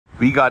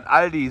We got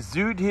Aldi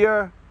Süd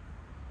here.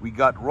 We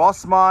got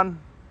Rossmann.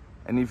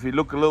 And if you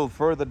look a little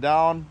further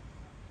down,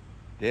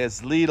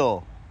 there's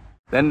Lidl.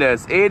 Then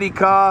there's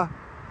Edeka,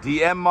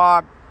 DM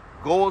Markt,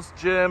 Gold's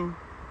Gym,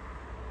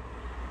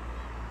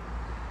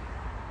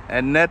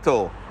 and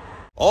Netto.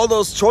 All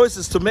those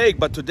choices to make,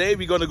 but today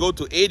we're gonna go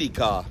to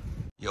Edeka.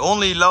 You're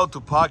only allowed to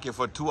park here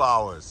for 2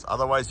 hours.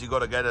 Otherwise, you're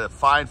gonna get a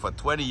fine for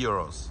 20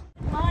 euros.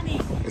 Morning.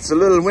 It's a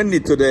little windy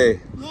today.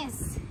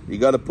 Yes. You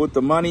gotta put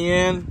the money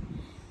in,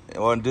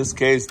 or in this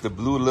case, the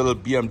blue little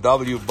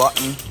BMW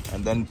button,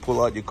 and then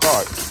pull out your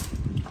card.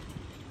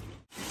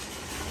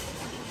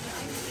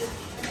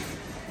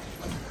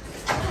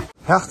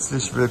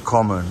 Herzlich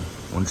willkommen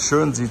und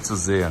schön Sie zu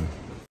sehen.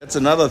 That's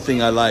another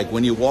thing I like.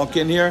 When you walk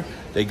in here,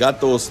 they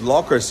got those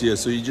lockers here.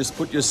 So you just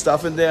put your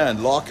stuff in there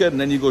and lock it, and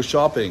then you go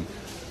shopping.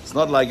 It's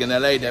not like in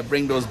LA, they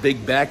bring those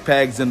big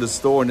backpacks in the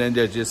store and then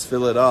they just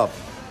fill it up.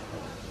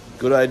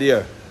 Good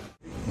idea.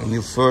 When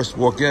you first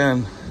walk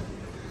in,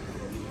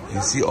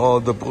 you see all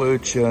the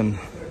Brötchen.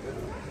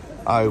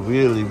 I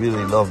really,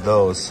 really love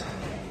those.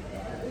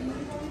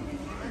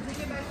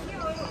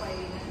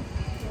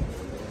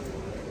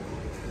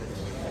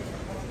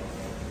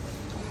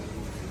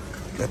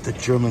 Got the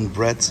German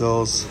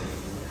pretzels,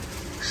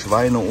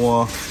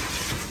 Schweineohr,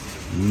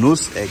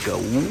 Nussecke.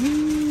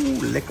 Ooh,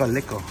 lecker,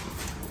 lecker.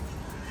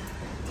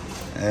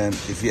 And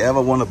if you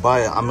ever want to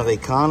buy an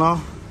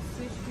Americano,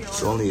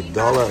 it's only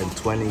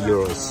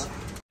 $1.20.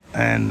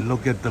 And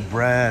look at the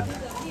bread.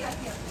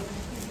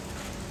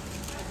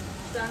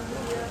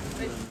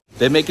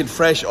 They make it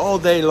fresh all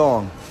day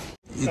long.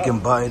 You can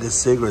buy the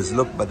cigarettes,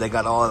 look, but they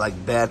got all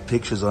like bad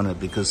pictures on it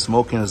because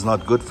smoking is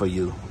not good for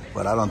you.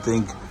 But I don't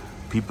think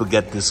people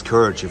get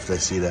discouraged if they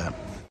see that.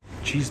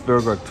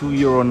 Cheeseburger,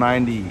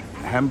 €2.90.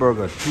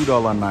 Hamburger,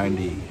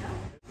 $2.90.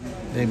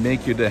 They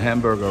make you the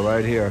hamburger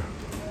right here.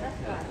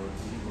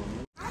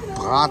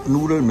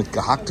 Bratnudeln mit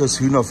gehacktes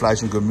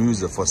Hühnerfleisch und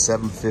Gemüse for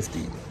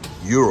 7,50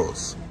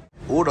 euros.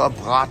 Oder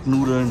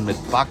Bratnudeln mit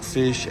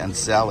Backfish and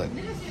salad.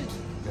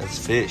 That's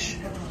fish.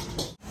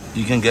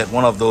 You can get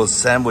one of those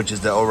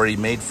sandwiches that are already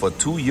made for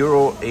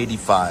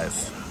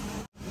 €2.85.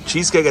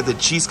 Cheesecake at the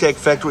Cheesecake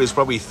Factory is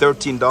probably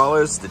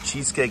 $13. The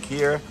cheesecake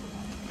here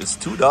is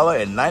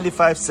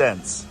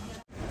 $2.95.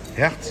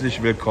 Herzlich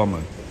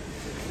willkommen.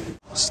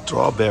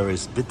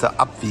 Strawberries, bitte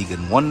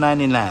abwiegen,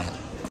 $1.99.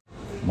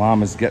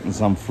 Mom is getting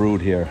some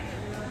fruit here.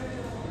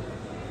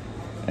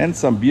 And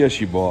some beer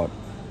she bought.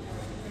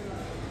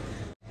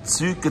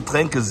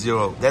 Getränke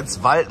Zero. That's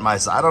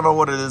Waldmeister. I don't know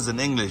what it is in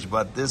English,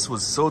 but this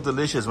was so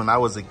delicious when I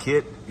was a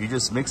kid. You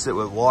just mix it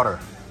with water.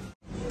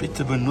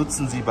 Bitte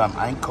benutzen Sie beim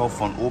Einkauf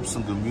von Obst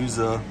und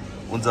Gemüse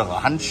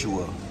unsere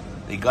Handschuhe.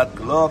 They got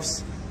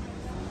gloves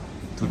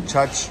to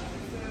touch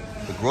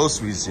the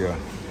groceries here.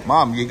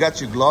 Mom, you got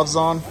your gloves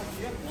on?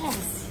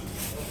 Yes.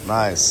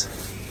 Nice.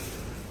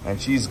 And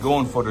she's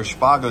going for the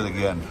Spargel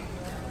again.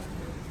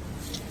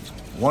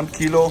 1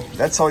 kilo.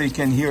 That's how you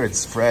can hear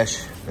it's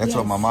fresh. That's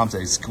what my mom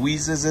said. It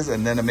squeezes it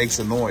and then it makes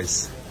a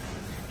noise.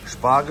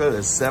 Spargel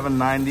is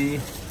 $7.90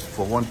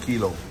 for 1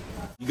 kilo.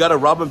 You gotta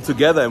rub them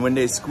together, and when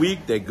they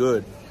squeak, they're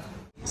good.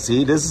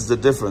 See, this is the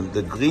difference.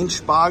 The green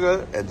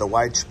Spargel and the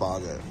white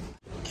Spargel.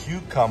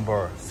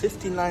 Cucumber,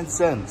 59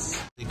 cents.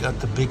 They got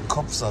the big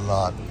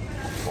Kopfsalat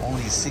for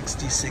only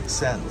 66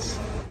 cents.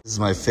 This is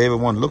my favorite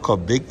one. Look how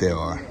big they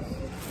are.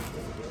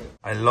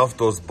 I love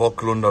those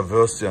Bocklunder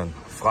Würstchen.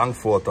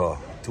 Frankfurter,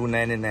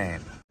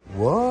 $2.99.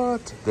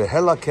 What? The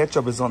Hella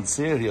ketchup is on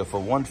sale here for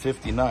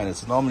 $1.59.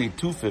 It's normally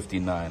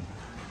 $2.59.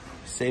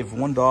 Save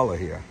 $1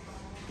 here.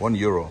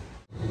 €1.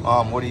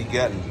 What are you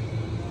getting?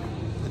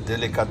 The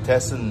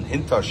Delikatessen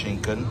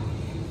Hinterschinken.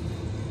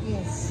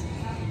 Yes.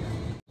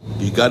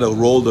 You gotta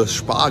roll the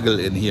Spargel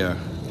in here.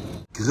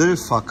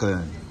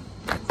 Grillfackeln.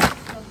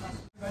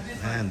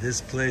 Man,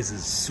 this place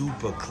is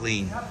super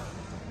clean.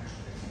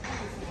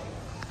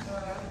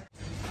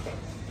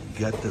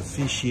 Got the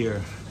fish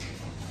here.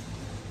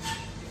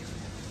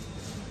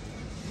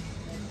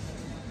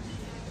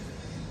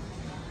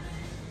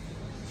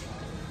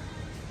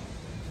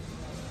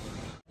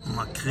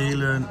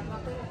 Makrelen.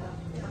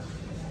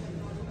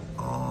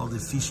 All the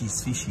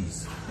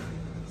fishies.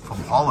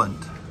 From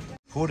Holland.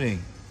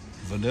 Pudding.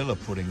 Vanilla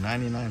pudding,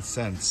 99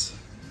 cents.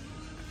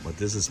 But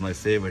this is my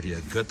favorite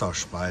here,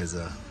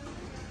 Götterspeise.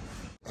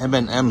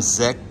 M&M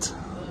Sekt,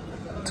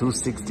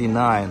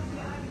 $2.69.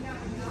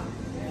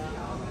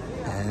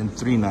 And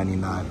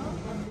 $3.99.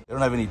 They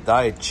don't have any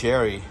Diet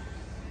Cherry.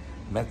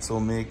 Mezzo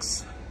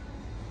Mix.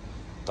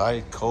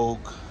 Diet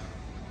Coke.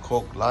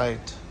 Coke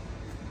Light.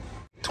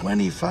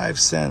 25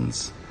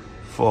 cents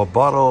for a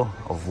bottle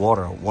of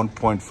water,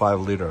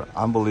 1.5 liter.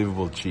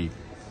 Unbelievable cheap.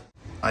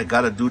 I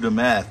gotta do the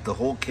math. The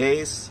whole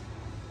case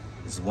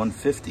is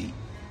 $1.50.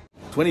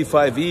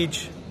 25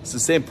 each. It's the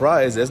same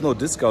price. There's no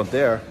discount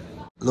there.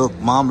 Look,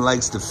 Mom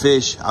likes the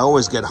fish. I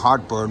always get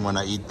heartburn when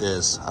I eat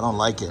this. I don't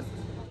like it.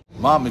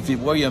 Mom, if you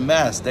wear your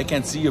mask, they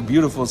can't see your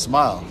beautiful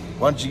smile.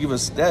 Why don't you give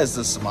us, there's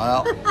the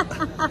smile.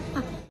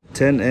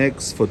 10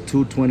 eggs for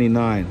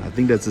 $2.29. I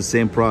think that's the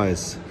same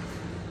price.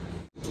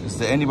 Is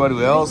there anybody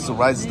else who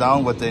writes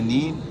down what they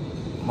need?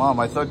 Mom,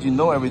 I thought you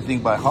know everything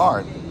by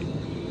heart.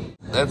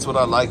 That's what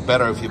I like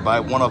better if you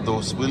buy one of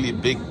those really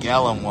big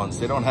gallon ones.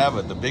 They don't have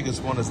it. The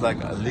biggest one is like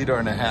 1.5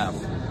 liters.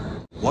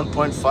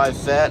 1.5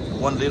 fat,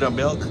 1 liter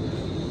milk,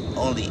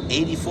 only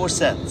 84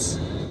 cents.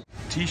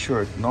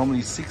 T-shirt,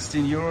 normally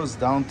 16 euros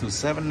down to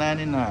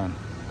 7.99.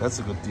 That's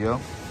a good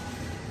deal.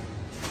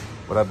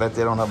 But I bet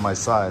they don't have my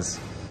size.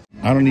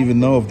 I don't even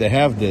know if they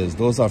have this.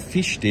 Those are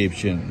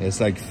Fischstäbchen. It's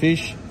like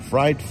fish,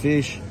 fried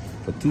fish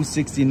for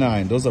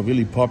 $2.69. Those are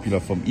really popular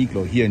from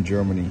Iglo here in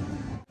Germany.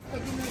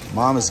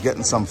 Mom is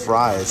getting some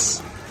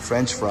fries,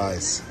 French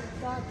fries.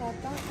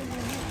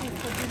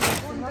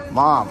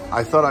 Mom,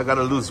 I thought I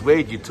gotta lose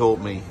weight, you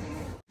told me.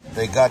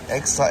 They got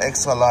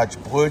extra large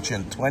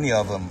Brötchen, 20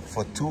 of them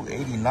for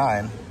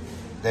 $2.89.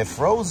 They're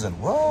frozen,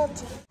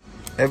 what?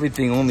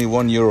 Everything only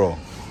 €1.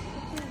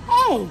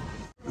 Hey!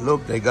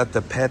 Look, they got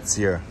the pets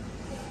here.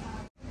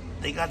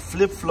 They got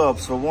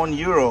flip-flops for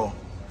 €1.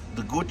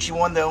 The Gucci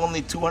one, they're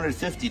only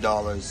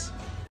 $250.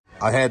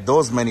 I had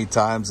those many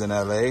times in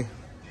LA.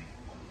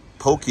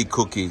 Pokey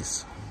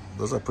cookies.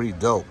 Those are pretty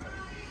dope.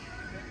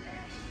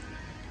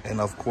 And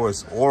of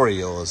course,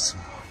 Oreos.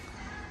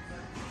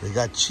 They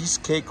got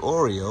cheesecake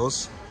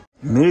Oreos.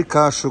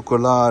 Milka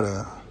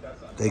Schokolade.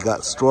 They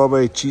got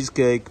strawberry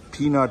cheesecake,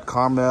 peanut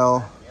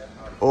caramel,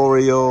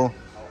 Oreo,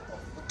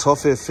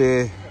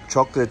 Toffee,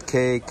 chocolate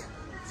cake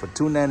for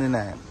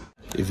 $2.99.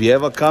 If you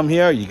ever come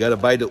here, you gotta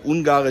buy the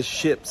Ungarisch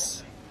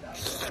chips.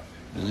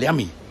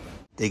 Yummy.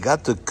 They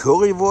got the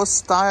currywurst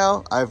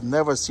style. I've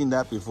never seen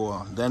that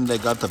before. Then they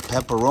got the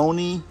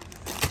pepperoni.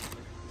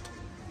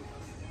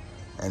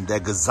 And they're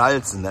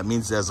gesalzen. That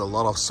means there's a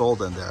lot of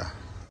salt in there.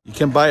 You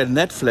can buy a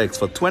Netflix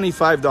for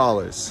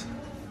 $25.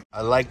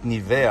 I like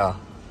Nivea,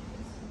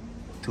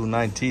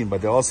 $2.19.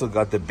 But they also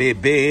got the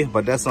Bebe,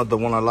 but that's not the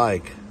one I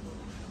like.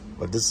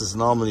 But this is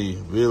normally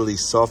really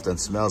soft and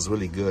smells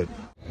really good.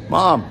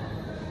 Mom,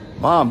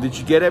 did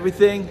you get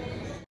everything?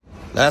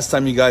 Last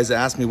time you guys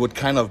asked me what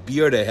kind of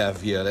beer they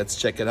have here. Let's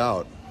check it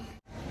out.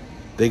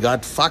 They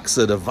got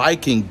Faxe, the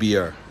Viking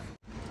beer.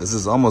 This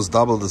is almost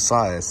double the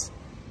size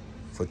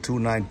for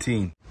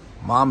 $2.19.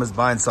 Mom is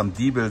buying some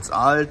Diebels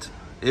Alt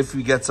if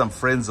we get some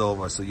friends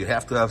over. So you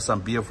have to have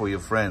some beer for your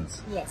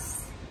friends.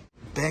 Yes.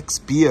 Beck's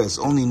beer is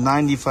only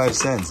 95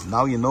 cents.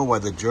 Now you know why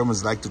the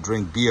Germans like to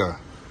drink beer.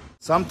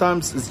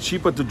 Sometimes it's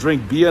cheaper to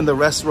drink beer in the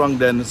restaurant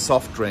than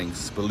soft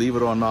drinks, believe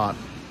it or not.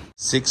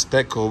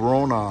 6-pack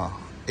Corona,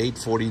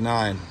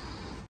 $8.49.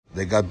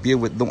 They got beer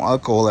with no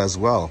alcohol as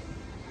well.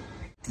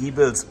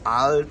 Diebels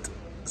Alt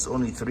is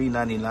only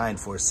 $3.99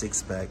 for a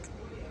 6-pack.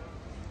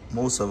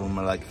 Most of them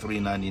are like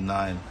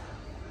 $3.99,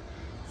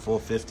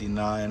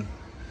 $4.59.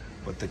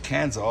 But the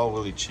cans are all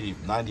really cheap.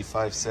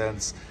 95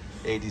 cents,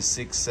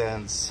 86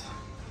 cents,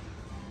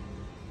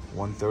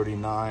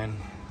 $1.39,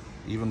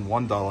 even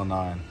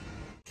 $1.09.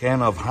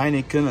 Can of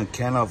Heineken and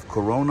can of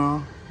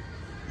Corona,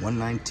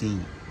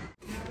 $1.19.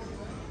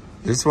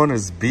 This one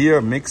is beer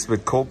mixed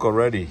with Coke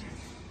already.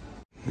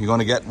 We're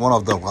gonna get one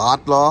of the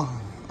Radler.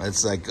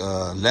 It's like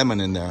lemon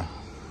in there.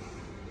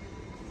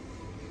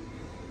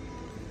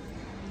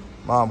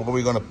 Mom, where are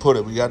we gonna put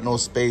it? We got no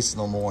space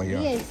no more here.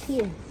 Yes,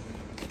 here.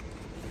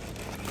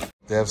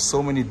 They have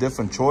so many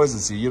different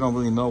choices here. You don't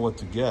really know what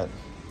to get.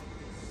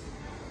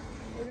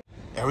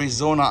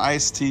 Arizona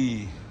iced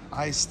tea,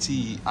 iced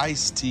tea,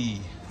 iced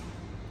tea.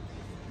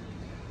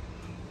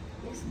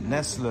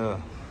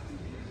 Nestle.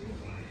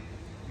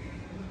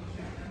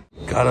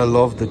 Gotta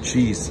love the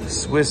cheese.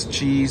 Swiss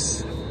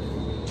cheese.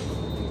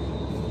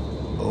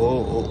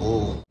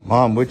 Oh.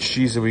 Mom, which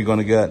cheese are we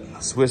gonna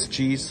get? Swiss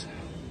cheese?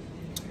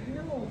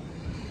 No,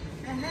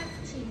 I have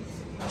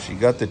cheese. She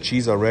got the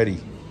cheese already.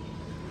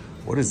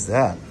 What is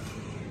that?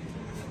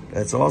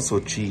 That's also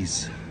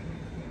cheese.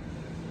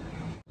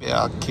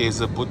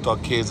 Bergkäse,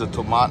 Butterkäse,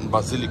 Tomaten,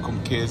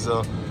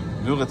 Basilikumkäse,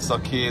 Müritzer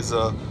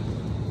Käse,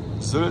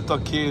 Sylter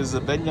Käse,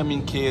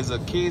 Benjamin Käse,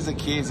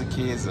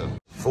 Käse.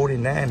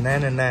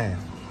 $49.99.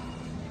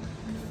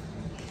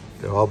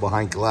 They're all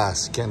behind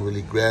glass. You can't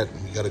really grab.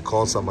 You gotta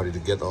call somebody to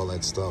get all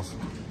that stuff.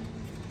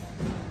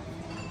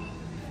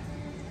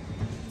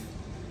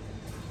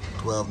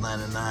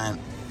 $12.99.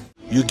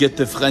 You get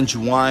the French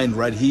wine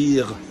right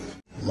here.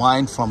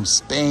 Wine from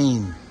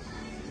Spain.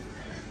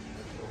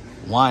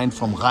 Wine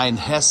from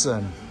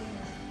Rheinhessen.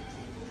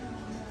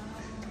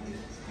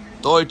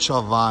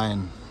 Deutscher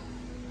Wein.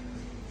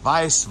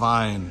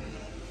 Weißwein.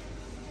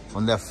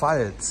 Von der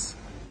Pfalz.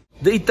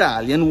 The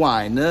Italian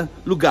wine,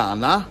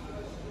 Lugana.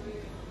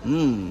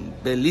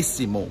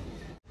 Bellissimo.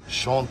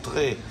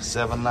 Chantre,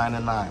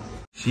 $7.99.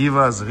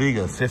 Chivas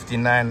Riegel,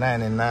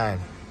 $59.99.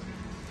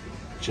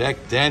 Jack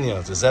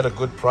Daniels, is that a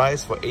good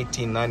price for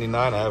 $18.99?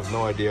 I have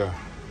no idea.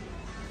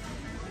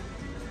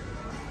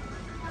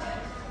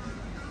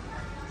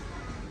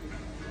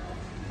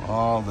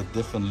 All the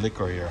different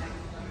liquor here.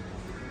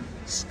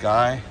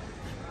 Sky,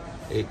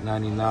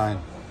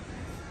 $8.99.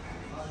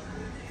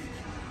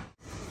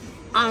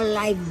 I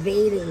like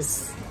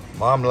Baileys.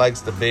 Mom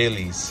likes the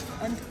Baileys.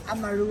 And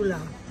Amarula.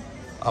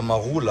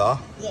 Amarula?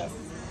 Yes.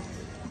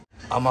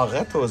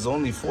 Amaretto is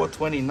only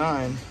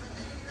 $4.29.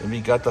 And we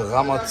got the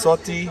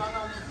ramazzotti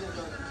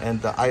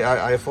and the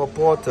I for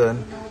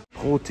Porten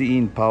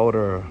protein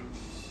powder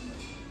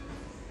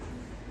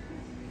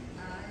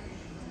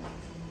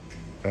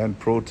and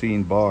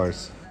protein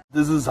bars.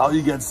 This is how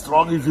you get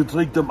strong if you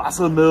drink the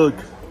muscle milk.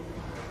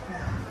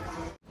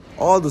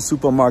 All the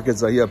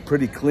supermarkets are here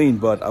pretty clean,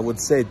 but I would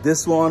say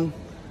this one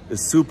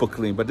is super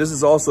clean. But this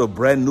is also a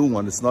brand new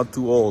one. It's not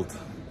too old.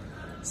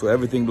 So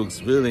everything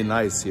looks really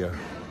nice here.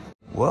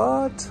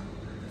 What?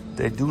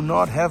 They do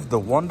not have the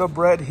Wonder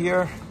Bread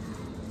here?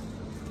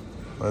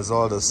 Well, it's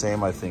all the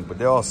same, I think, but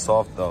they're all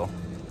soft though.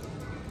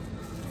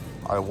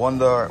 I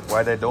wonder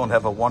why they don't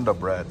have a Wonder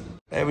Bread.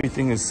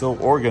 Everything is so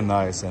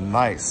organized and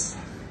nice.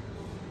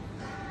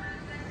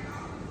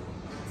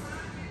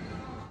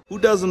 Who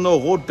doesn't know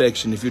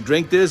Rotbäckchen? If you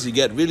drink this, you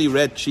get really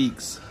red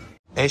cheeks.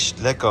 Echt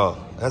lecker.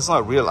 That's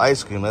not real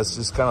ice cream. That's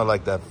just kind of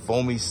like that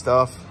foamy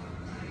stuff.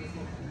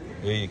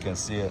 Here you can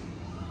see it.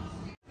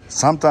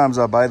 Sometimes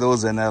I buy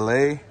those in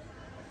LA,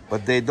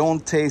 but they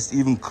don't taste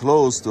even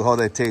close to how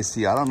they taste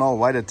here. I don't know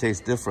why they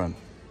taste different.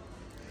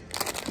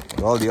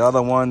 But all the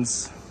other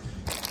ones,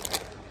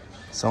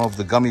 some of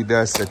the gummy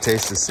bears, they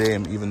taste the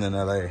same even in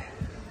LA.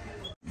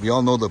 We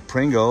all know the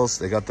Pringles.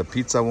 They got the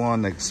pizza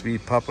one, like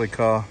sweet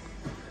paprika.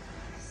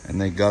 And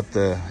they got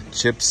the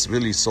chips,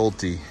 really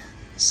salty,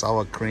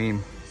 sour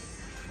cream.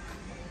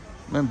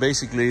 And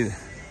basically,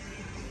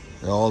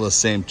 they're all the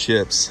same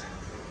chips.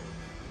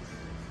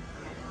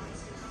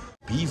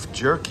 Beef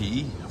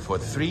jerky for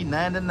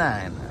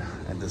 $3.99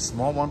 and the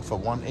small one for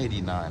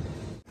 $1.89.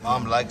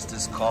 Mom likes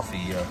this coffee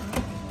here.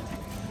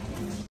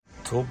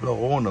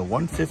 Toblerone,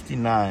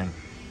 $1.59.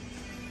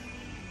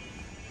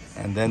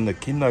 And then the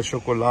Kinder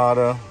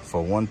Schokolade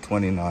for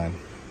 $1.29.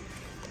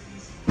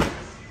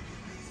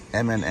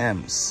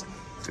 M&M's,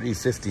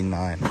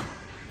 $3.59.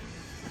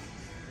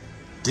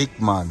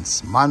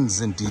 Dickmanns, Mann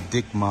sind die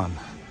Dickmann.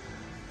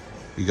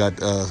 We got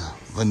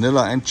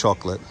vanilla and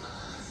chocolate.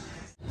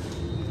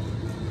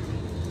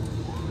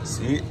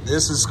 See,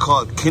 this is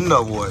called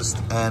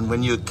Kinderwurst. And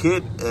when you're a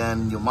kid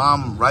and your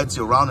mom rides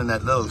you around in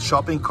that little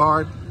shopping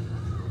cart,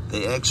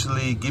 they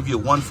actually give you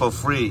one for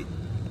free.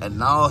 And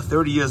now,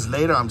 30 years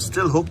later, I'm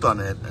still hooked on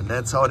it. And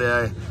that's how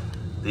they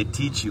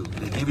teach you.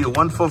 They give you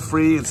one for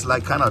free. It's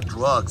like kind of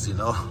drugs, you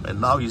know, and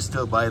now you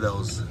still buy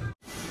those.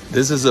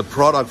 This is a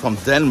product from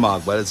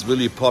Denmark, but it's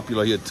really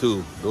popular here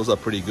too. Those are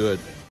pretty good.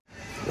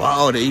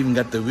 Wow, they even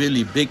got the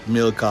really big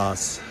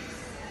milkas.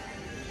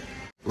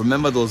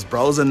 Remember those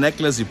browser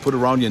necklaces you put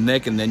around your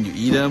neck and then you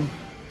eat them?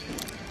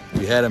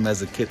 We had them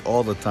as a kid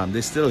all the time.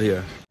 They're still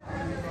here.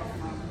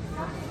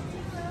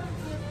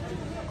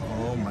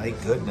 Oh my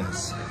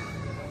goodness.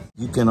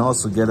 You can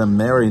also get them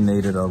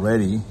marinated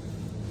already.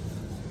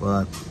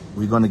 But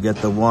we're gonna get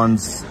the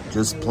ones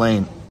just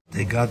plain.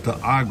 They got the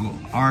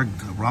arg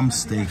rum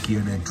steak here,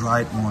 the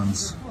dried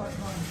ones.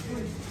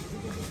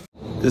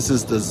 This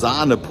is the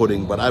Sahne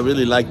pudding, but I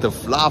really like the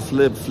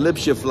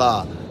Flipsje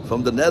Vla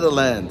from the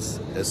Netherlands.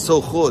 It's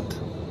so good.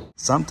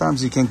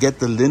 Sometimes you can get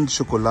the Lindt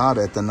chocolate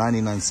at the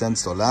 99-cent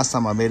store. Last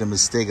time I made a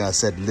mistake, I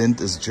said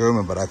Lindt is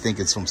German, but I think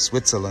it's from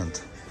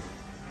Switzerland.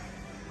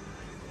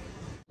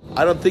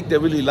 I don't think they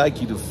really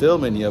like you to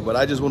film in here, but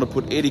I just want to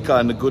put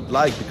Edeka in a good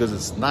light because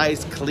it's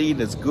nice,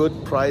 clean, it's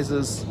good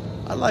prices.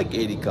 I like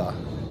Edeka.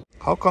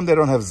 How come they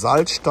don't have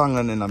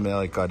Salzstangen in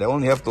America? They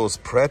only have those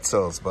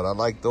pretzels, but I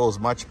like those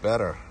much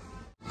better.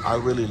 I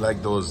really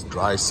like those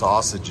dry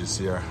sausages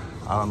here.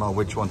 I don't know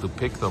which one to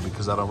pick though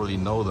because I don't really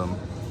know them.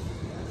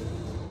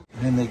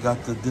 And then they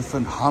got the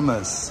different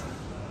hummus.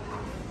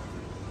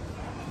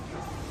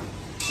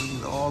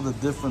 Look at all the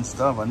different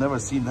stuff. I've never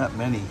seen that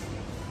many.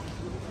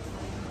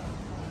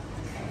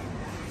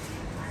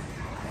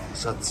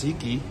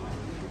 Tzatziki,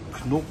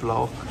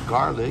 Knoblauch,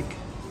 garlic.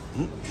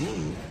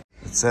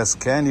 It says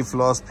candy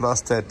floss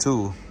plus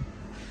tattoo.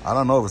 I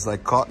don't know if it's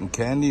like cotton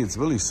candy. It's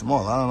really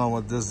small. I don't know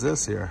what this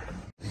is here.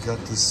 We got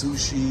the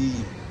sushi,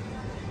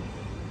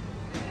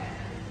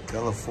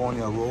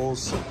 California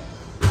rolls.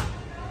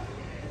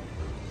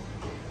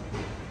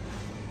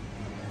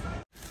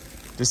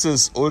 This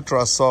is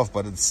ultra soft,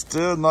 but it's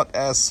still not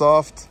as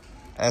soft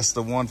as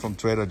the one from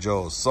Trader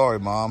Joe's. Sorry,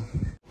 Mom.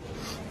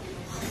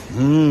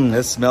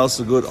 It smells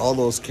so good. All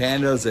those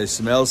candles, they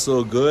smell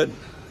so good.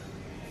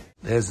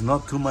 There's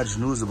not too much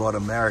news about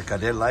America.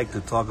 They like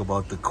to talk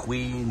about the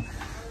Queen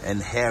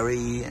and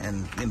Harry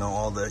and, you know,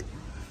 all the,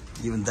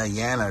 even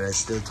Diana, they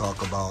still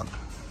talk about.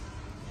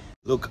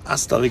 Look,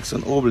 Asterix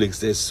and Obelix,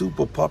 they're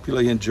super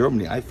popular here in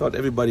Germany. I thought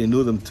everybody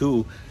knew them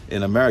too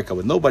in America,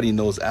 but nobody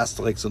knows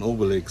Asterix and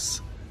Obelix.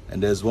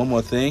 And there's one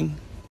more thing.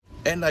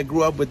 And I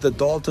grew up with the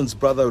Dalton's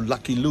brother,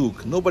 Lucky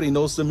Luke. Nobody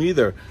knows them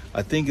either.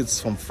 I think it's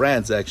from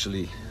France,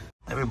 actually.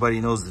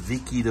 Everybody knows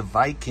Vicky the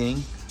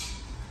Viking.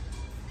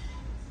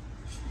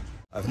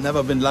 I've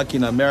never been lucky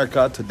in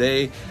America.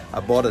 Today, I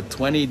bought a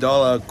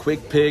 $20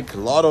 quick pick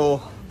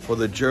lotto for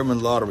the German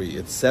lottery.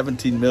 It's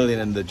 17 million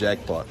in the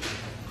jackpot.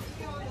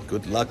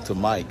 Good luck to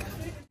Mike.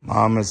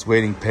 Mom is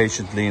waiting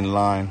patiently in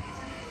line.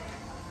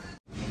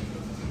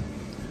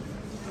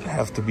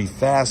 Have to be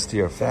fast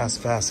here.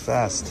 Fast, fast,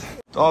 fast.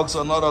 Dogs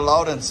are not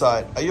allowed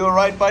inside. Are you all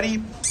right, buddy?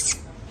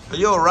 Are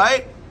you all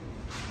right?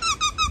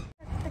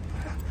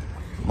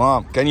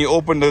 Mom, can you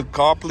open the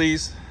car,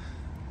 please?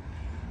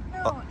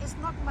 No, it's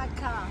not my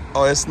car.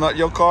 Oh, it's not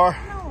your car?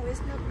 No,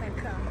 it's not my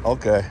car.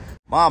 Okay.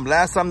 Mom,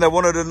 last time they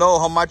wanted to know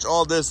how much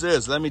all this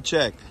is. Let me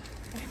check.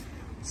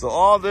 So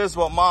all this,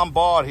 what Mom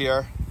bought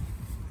here.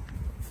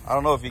 I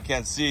don't know if you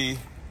can see.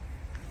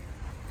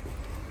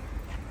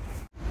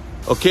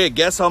 Okay,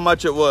 guess how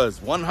much it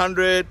was?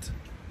 100,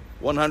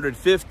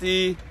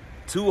 150,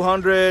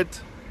 200.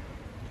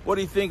 What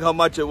do you think how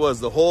much it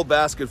was? The whole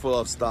basket full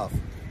of stuff.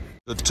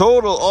 The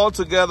total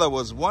altogether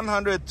was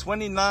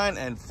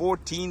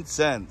 129.14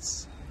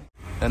 cents.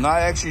 And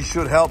I actually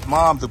should help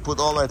Mom to put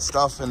all that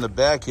stuff in the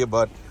bag here,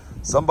 but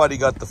somebody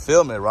got to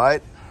film it,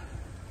 right?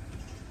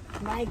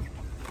 Mike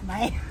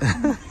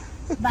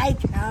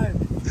help.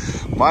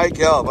 Mike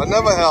help. I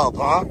never help,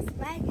 huh?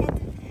 Mike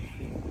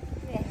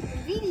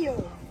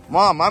video.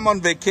 Mom, I'm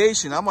on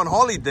vacation. I'm on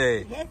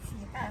holiday. Yes,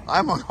 yeah.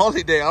 I'm on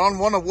holiday. I don't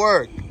want to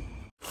work.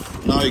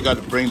 Now you got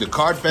to bring the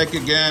cart back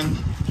again.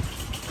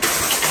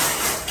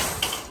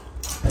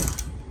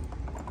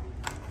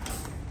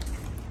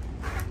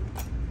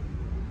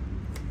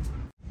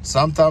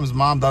 Sometimes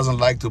Mom doesn't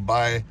like to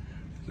buy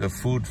the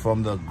food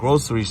from the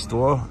grocery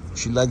store.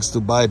 She likes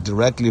to buy it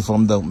directly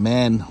from the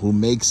man who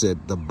makes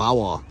it, the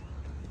Bauer.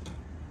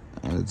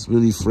 And it's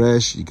really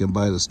fresh. You can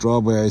buy the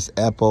strawberries,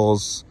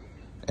 apples,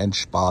 and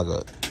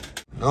Spargel.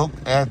 Look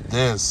at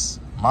this.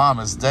 Mom,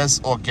 is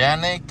this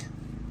organic?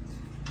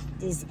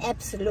 It's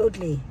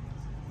absolutely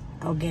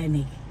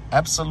organic.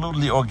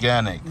 Absolutely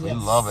organic. Yes. We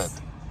love it.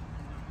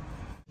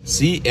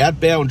 See,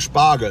 Erdbeer und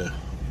Spargel.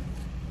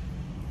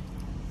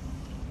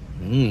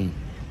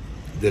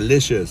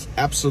 Delicious.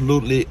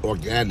 Absolutely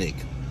organic.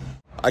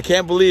 I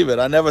can't believe it.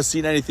 I never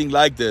seen anything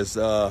like this.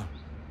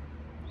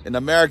 In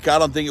America, I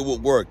don't think it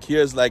would work.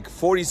 Here's like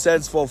 40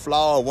 cents for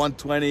flour,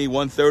 120,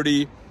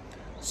 130.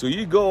 So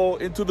you go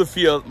into the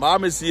field.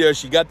 Mom is here.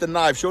 She got the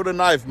knife. Show the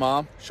knife,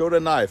 Mom. Show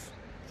the knife.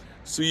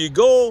 So you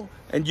go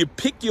and you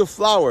pick your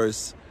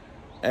flowers,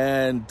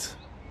 and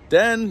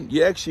then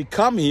you actually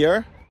come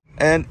here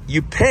and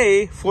you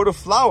pay for the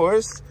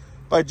flowers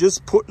by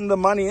just putting the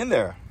money in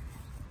there.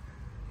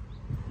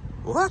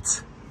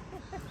 What?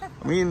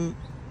 I mean,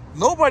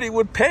 nobody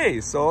would pay.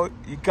 So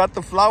you got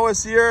the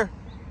flowers here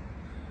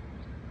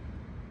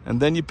and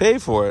then you pay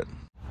for it.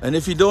 And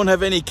if you don't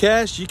have any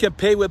cash, you can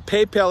pay with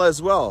PayPal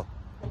as well.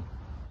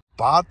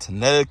 Bad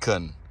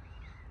Nelken.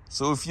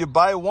 So if you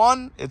buy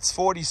one, it's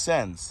 40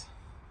 cents.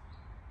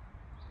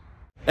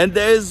 And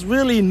there is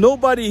really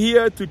nobody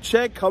here to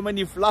check how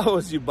many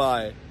flowers you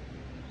buy.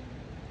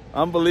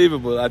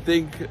 Unbelievable. I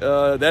think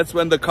that's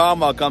when the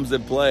karma comes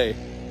in play.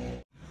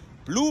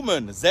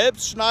 Blumen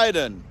selbst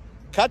schneiden.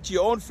 Cut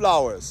your own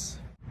flowers.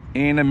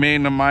 Ene,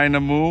 mene, meine,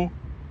 mu.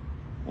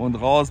 Und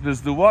raus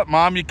bist du. What,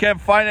 Mom? You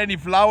can't find any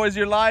flowers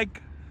you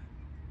like?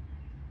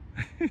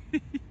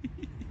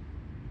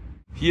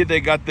 Here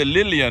they got the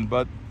Lillian,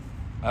 but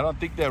I don't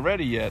think they're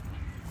ready yet.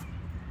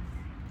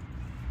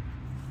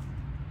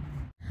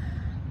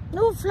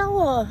 No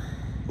flower.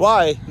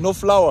 Why? No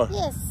flower?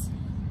 Yes.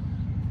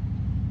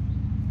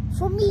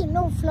 For me,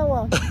 no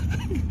flower.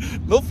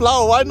 No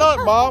flower? Why not,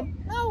 Mom?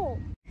 No.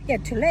 They're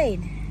too late.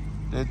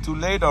 They're too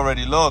late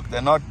already. Look,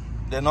 they're not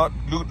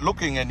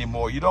looking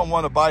anymore. You don't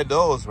want to buy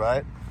those,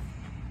 right?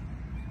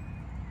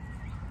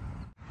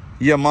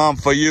 Yeah, Mom,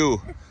 for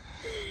you.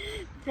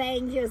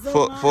 Thank you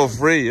so much. For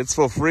free. It's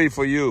for free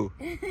for you.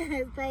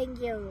 Thank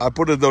you. I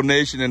put a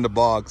donation in the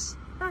box.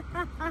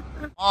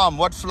 Mom,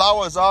 what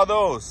flowers are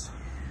those?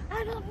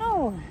 I don't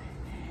know.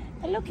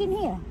 Look in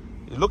here.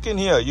 You look in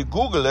here. You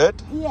Google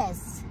it.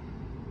 Yes.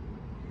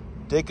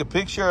 Take a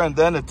picture and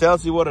then it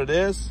tells you what it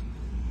is.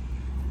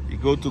 You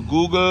go to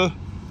Google.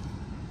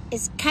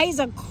 It's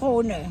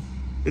Kaiserkrone.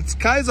 It's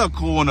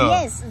Kaiserkrone.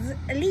 Yes,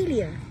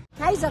 Lilie.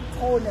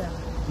 Kaiserkrone.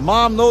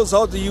 Mom knows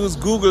how to use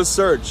Google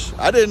search.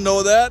 I didn't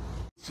know that.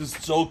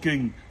 Just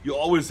joking. You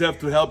always have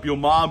to help your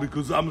mom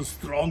because I'm a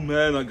strong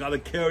man. I gotta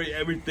carry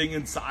everything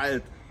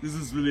inside. This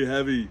is really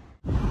heavy.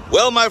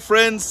 Well, my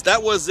friends,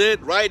 that was it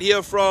right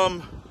here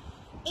from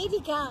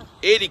Edeka.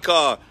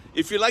 Edeka.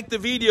 If you liked the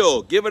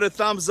video, give it a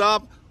thumbs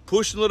up,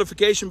 push the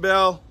notification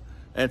bell,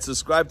 and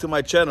subscribe to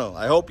my channel.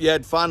 I hope you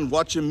had fun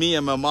watching me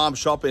and my mom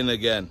shopping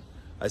again.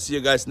 I see you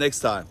guys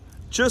next time.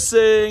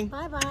 Tschüssing.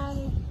 Bye-bye.